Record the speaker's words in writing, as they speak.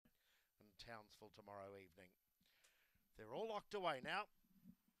Townsville tomorrow evening. They're all locked away now.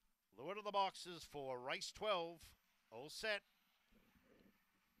 Lure to the boxes for race 12. All set.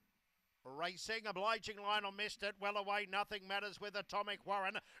 Racing, Obliging Lionel missed it, well away, Nothing Matters with Atomic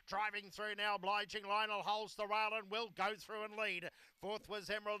Warren, driving through now, Obliging Lionel holds the rail and will go through and lead. Fourth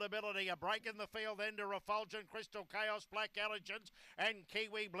was Emerald Ability, a break in the field then to Refulgent, Crystal Chaos, Black Elegant and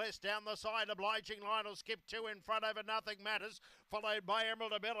Kiwi Bliss down the side. Obliging Lionel skipped two in front over Nothing Matters, followed by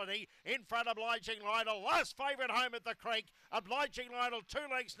Emerald Ability, in front Obliging Lionel, last favourite home at the creek, Obliging Lionel, 2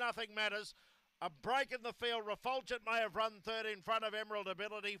 lengths Nothing Matters, a break in the field, Refulgent may have run third in front of Emerald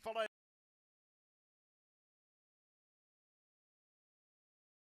Ability, followed